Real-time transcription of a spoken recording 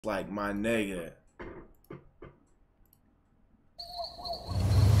Like my nigga.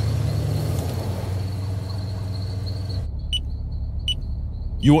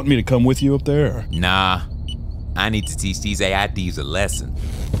 You want me to come with you up there? Or? Nah, I need to teach these AI thieves a lesson.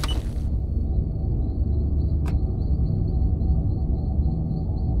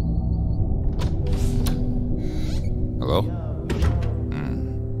 Hello?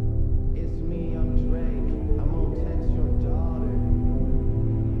 It's me, I'm Drake. I'm gonna text your daughter.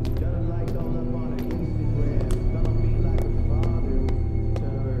 Gotta like all up on her Instagram. Gonna be like a father to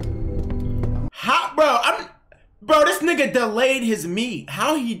her. How, bro, this nigga delayed his meat.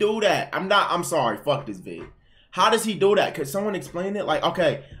 How he do that? I'm sorry, fuck this vid. How does he do that? Could someone explain it? Like,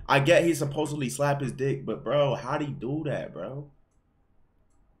 okay, I get he supposedly slapped his dick, but bro, how'd he do that, bro?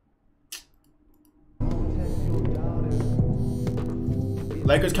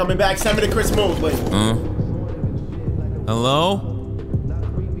 Lakers coming back. Send me the Chris Mosley. Hello?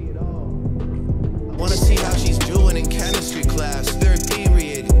 Wanna see how she's doing in chemistry class. Third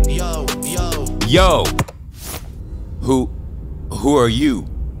period. Yo. Yo! Who are you?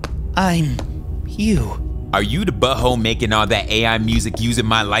 I'm you. Are you the butthole making all that AI music using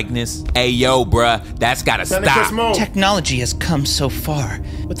my likeness? Hey yo, bruh, that's gotta stop. Technology has come so far.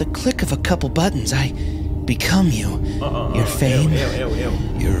 With the click of a couple buttons, I become you. Your fame,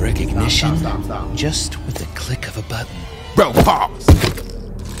 your recognition, Stop. just with the click of a button. Bro, pause.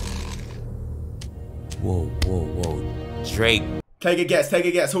 Whoa. Drake. Take a guess.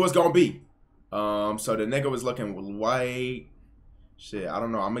 Who it's gonna be? So the nigga was looking white. Shit, I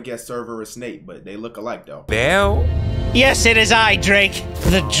don't know. I'm gonna guess Server or Snake, but they look alike though. Bell? Yes, it is I, Drake.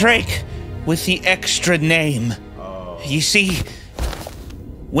 The Drake with the extra name. You see,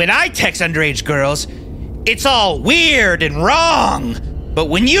 when I text underage girls, it's all weird and wrong. But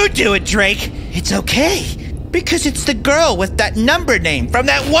when you do it, Drake, it's okay. Because it's the girl with that number name from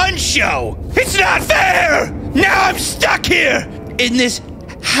that one show. It's not fair! Now I'm stuck here in this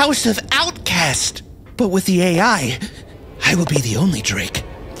house of outcast. But with the AI, I will be the only Drake.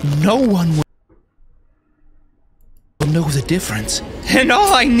 No one will know the difference. And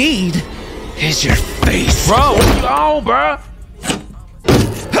all I need is your face. Bro, what you on, bro?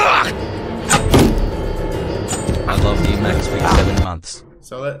 I love PlaqueBoyMax for 7 months.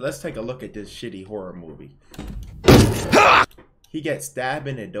 So let's take a look at this shitty horror movie. He gets stabbed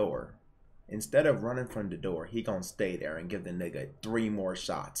in the door. Instead of running from the door, he gonna stay there and give the nigga 3 more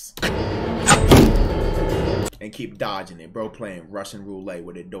shots. And keep dodging it, bro, playing Russian roulette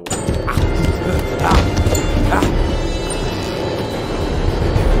with the door.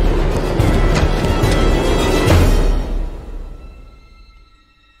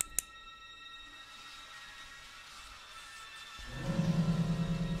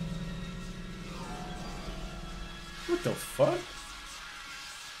 What the fuck?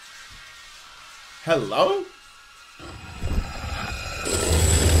 Hello?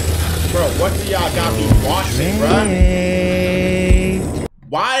 Bro, what do y'all got me watching, bro?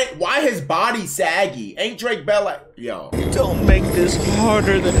 Why his body saggy? Ain't Drake Bell like, yo? Don't make this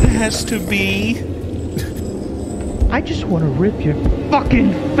harder than it has to be. I just want to rip your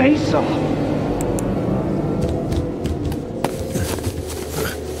fucking face off.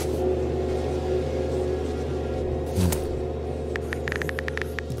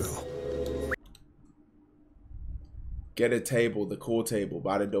 Get a table, the cool table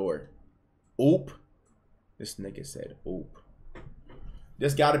by the door. Oop. This nigga said oop.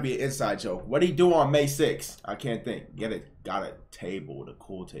 This gotta be an inside joke. What'd he do on May 6th? I can't think. Got a table, the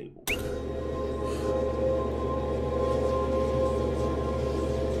cool table.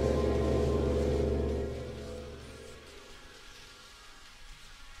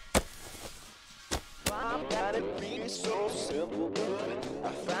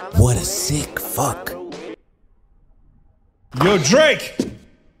 What a sick fuck. Yo, Drake!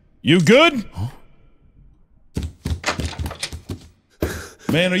 You good? Huh?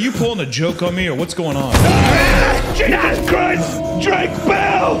 Man, are you pulling a joke on me or what's going on? Jesus Christ! Drake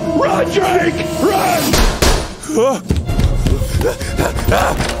Bell! Run, Drake! Run!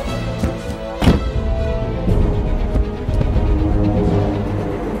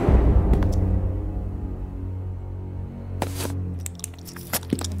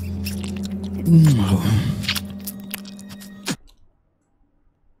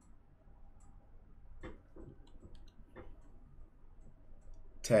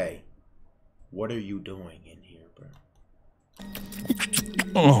 Tay, what are you doing in here, bro?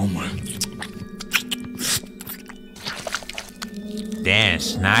 Oh my. Dan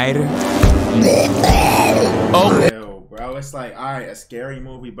Schneider? Oh, bro. bro. It's like, all right, a scary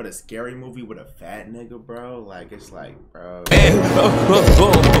movie, but a scary movie with a fat nigga, bro. Like, it's like, bro.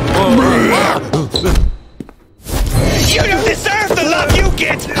 You don't deserve the love you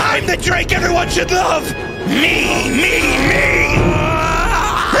get! I'm the Drake everyone should love! Me!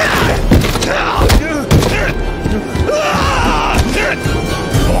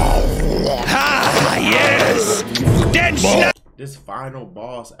 Ah, yes! Dead Schneider! This final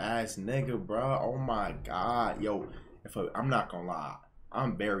boss ass nigga, bro. Oh my god. Yo, I'm not gonna lie.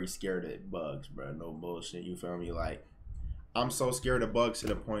 I'm very scared of bugs, bro. No bullshit. You feel me? Like, I'm so scared of bugs to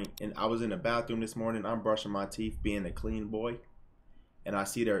the point, and I was in the bathroom this morning, I'm brushing my teeth, being a clean boy, and I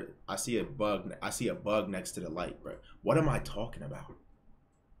see a bug next to the light, bro. What am I talking about?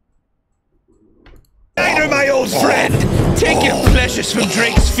 Schneider, my old friend! Take your pleasures from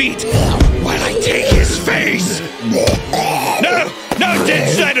Drake's feet while I take his face! No,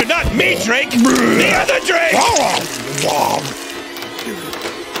 Dead Schneider, not me, Drake! The other Drake!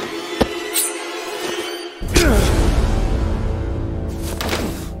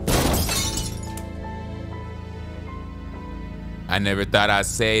 I never thought I'd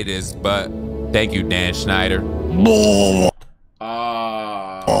say this, but thank you, Dan Schneider. It's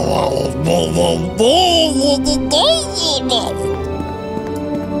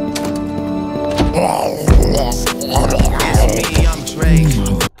me, I'm Drake.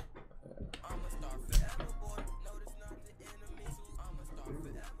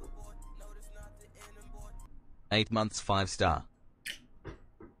 8 months 5 star.